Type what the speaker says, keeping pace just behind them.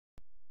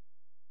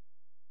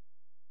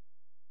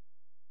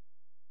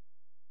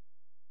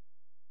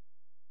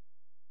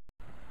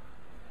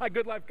Hi,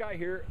 Good Life Guy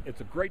here.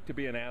 It's great to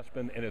be in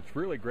Aspen, and it's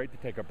really great to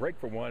take a break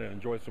from wine and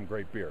enjoy some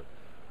great beer.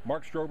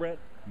 Marc Stroobandt,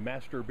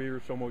 Master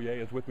Beer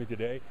Sommelier, is with me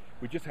today.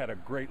 We just had a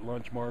great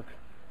lunch, Marc.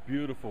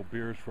 Beautiful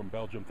beers from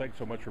Belgium. Thanks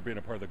so much for being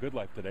a part of the Good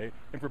Life today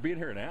and for being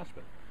here in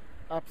Aspen.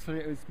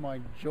 Absolutely, it's my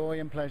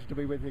joy and pleasure to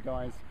be with you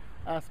guys.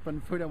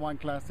 Aspen, Food and Wine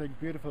Classic,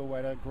 beautiful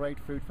weather, great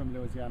food from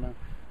Louisiana,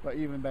 but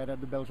even better,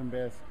 the Belgian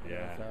beers.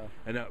 Yeah.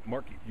 And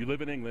Marc, you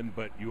live in England,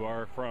 but you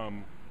are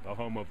from the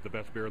home of the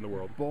best beer in the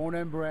world. Born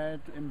and bred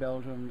in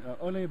Belgium.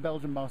 Only a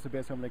Belgian master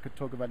beer sommelier could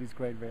talk about these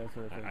great beers.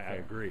 I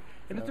agree.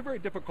 And it's a very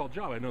difficult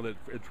job. I know that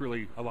it's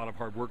really a lot of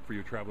hard work for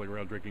you traveling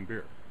around drinking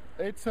beer.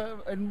 It's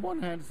in one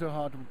hand, it's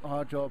a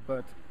hard job,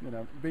 but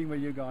being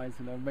with you guys,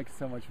 makes it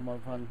so much more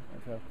fun.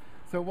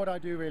 So what I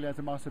do really as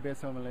a master beer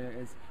sommelier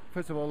is,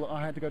 first of all,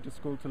 I had to go to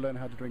school to learn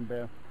how to drink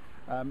beer.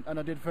 And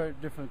I did very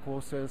different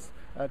courses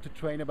to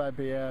train about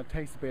beer,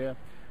 taste beer.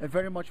 And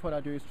very much what I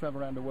do is travel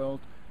around the world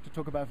to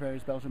talk about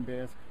various Belgian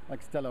beers,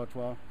 like Stella,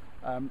 Artois,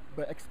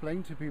 but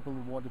explain to people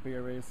what the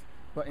beer is,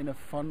 but in a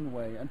fun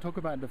way, and talk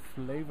about the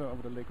flavor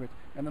of the liquid,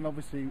 and then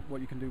obviously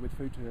what you can do with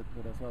food to it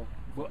as well.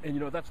 Well,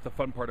 and that's the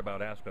fun part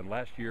about Aspen.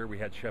 Last year we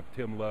had Chef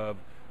Tim Love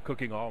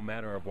cooking all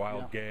manner of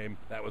wild game.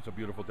 That was a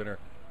beautiful dinner.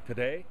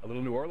 Today, a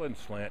little New Orleans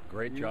slant.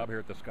 Great job here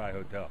at the Sky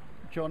Hotel.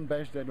 John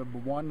Besh did a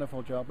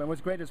wonderful job. And it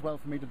was great as well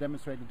for me to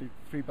demonstrate the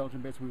three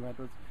Belgian beers we had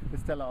with the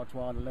Stella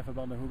Artois, the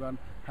Lefebvre, the Hugon,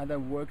 how they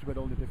worked with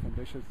all the different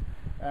dishes.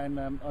 And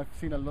I've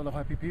seen a lot of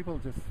happy people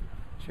just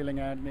chilling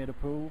out near the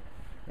pool,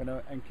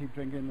 and keep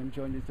drinking and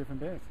enjoying these different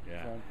beers.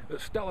 Yeah. So.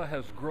 Stella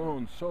has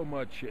grown so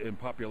much in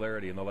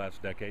popularity in the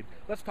last decade.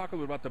 Let's talk a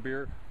little about the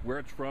beer, where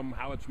it's from,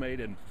 how it's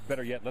made, and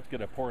better yet, let's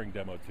get a pouring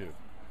demo too.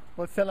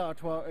 Well, Stella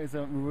Artois is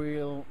a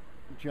real,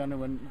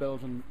 genuine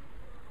Belgian,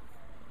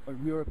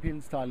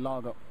 European style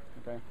lager.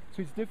 Okay,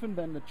 so it's different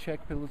than the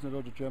Czech Pilsner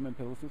or the German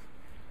Pilsners,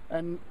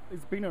 and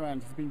it's been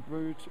around. It's been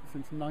brewed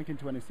since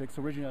 1926,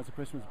 originally as a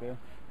Christmas beer,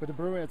 but the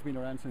brewery has been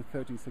around since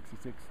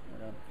 1366.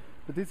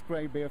 But this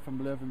great beer from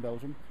Leuven,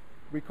 Belgium,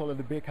 we call it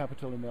the beer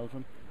capital in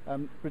Belgium,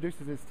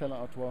 produces this Stella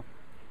Artois,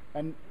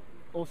 and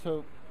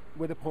also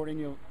with the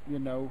pouring,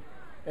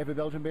 every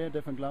Belgian beer,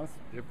 different glass.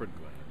 Different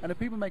glass. And the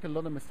people make a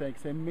lot of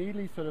mistakes. They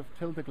immediately sort of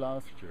tilt the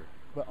glass,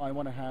 but I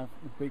want to have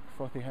a big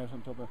frothy house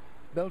on top of it.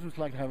 Belgians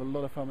like to have a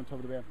lot of foam on top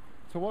of the beer.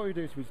 So what we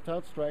do is we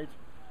start straight,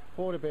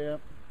 pour the beer,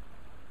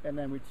 and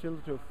then we chill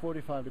it to a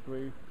 45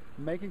 degree,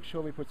 making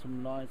sure we put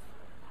some nice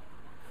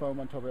foam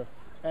on top of it.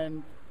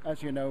 And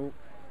as you know,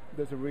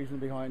 there's a reason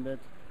behind it.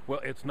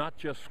 Well, it's not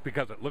just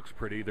because it looks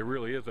pretty. There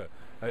really is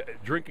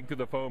drinking to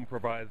the foam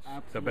provides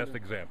the best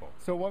example.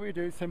 So what we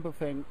do, simple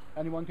thing,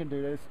 anyone can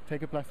do this,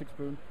 take a plastic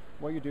spoon.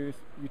 What you do is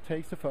you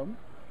taste the foam,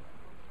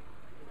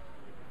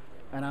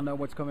 and I know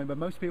what's coming, but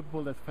most people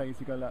pull their face,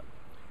 you go like,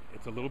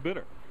 it's a little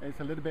bitter.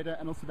 It's a little bitter,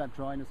 and also that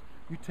dryness.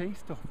 You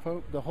taste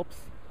the hops,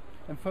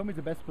 and foam is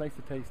the best place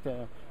to taste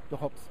the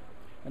hops.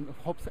 And the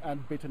hops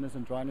add bitterness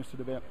and dryness to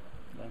the beer.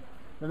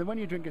 And then when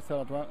you drink a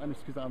Stella Artois, and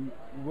it's because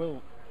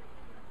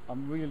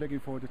I'm really looking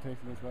forward to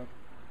tasting it as well.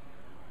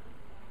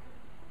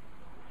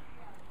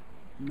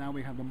 Now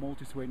we have the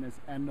malty sweetness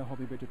and the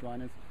hoppy bitter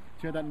dryness.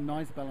 So you have that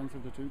nice balance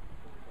of the two,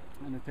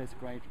 and it tastes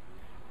great.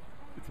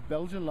 It's a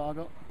Belgian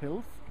lager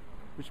pils,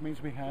 which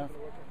means we have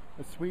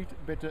a sweet,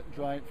 bitter,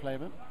 dry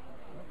flavor,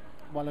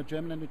 while the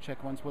German and the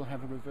Czech ones will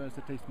have a reverse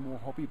that tastes more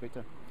hoppy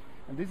bitter.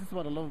 And this is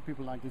what a lot of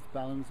people like, this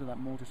balance of that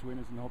malty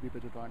sweetness and hoppy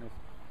bitter dryness.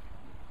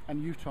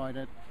 And you've tried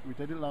it. We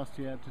did it last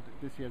year,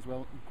 this year as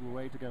well.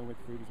 Great to go with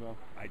food as well.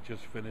 I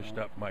just finished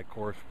up my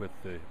course with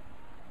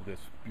this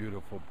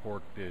beautiful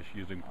pork dish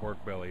using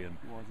pork belly, and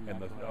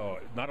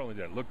not only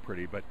did it look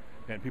pretty, but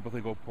people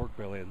think, pork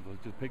belly is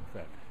just pig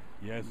fat.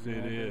 Yes,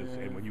 it is.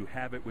 And when you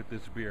have it with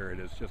this beer, it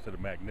is just a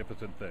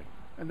magnificent thing.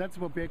 And that's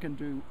what beer can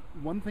do.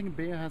 One thing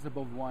beer has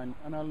above wine,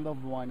 and I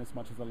love wine as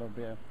much as I love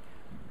beer.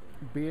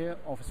 Beer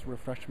offers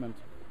refreshment.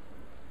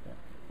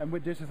 And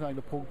with dishes like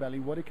the pork belly,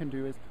 what it can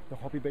do is the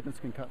hoppy bitterness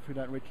can cut through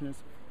that richness,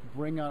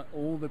 bring out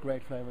all the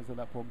great flavors of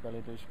that pork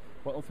belly dish,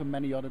 but also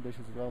many other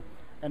dishes as well.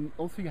 And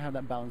also you have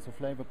that balance of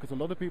flavor, because a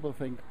lot of people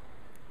think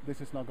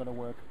this is not going to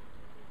work.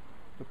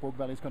 The pork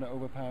belly is going to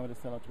overpower the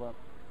Stella Artois.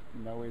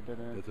 No, it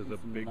didn't. This is a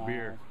big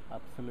beer.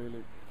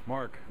 Absolutely.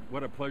 Marc,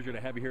 what a pleasure to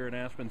have you here in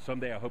Aspen.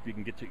 Someday I hope you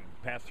can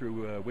pass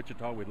through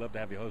Wichita. We'd love to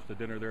have you host a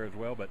dinner there as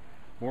well. But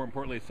more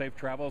importantly, safe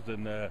travels,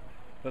 and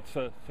let's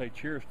say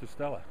cheers to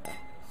Stella.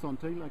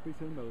 Santé, like we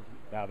say in Belgium.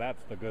 Now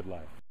that's the good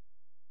life.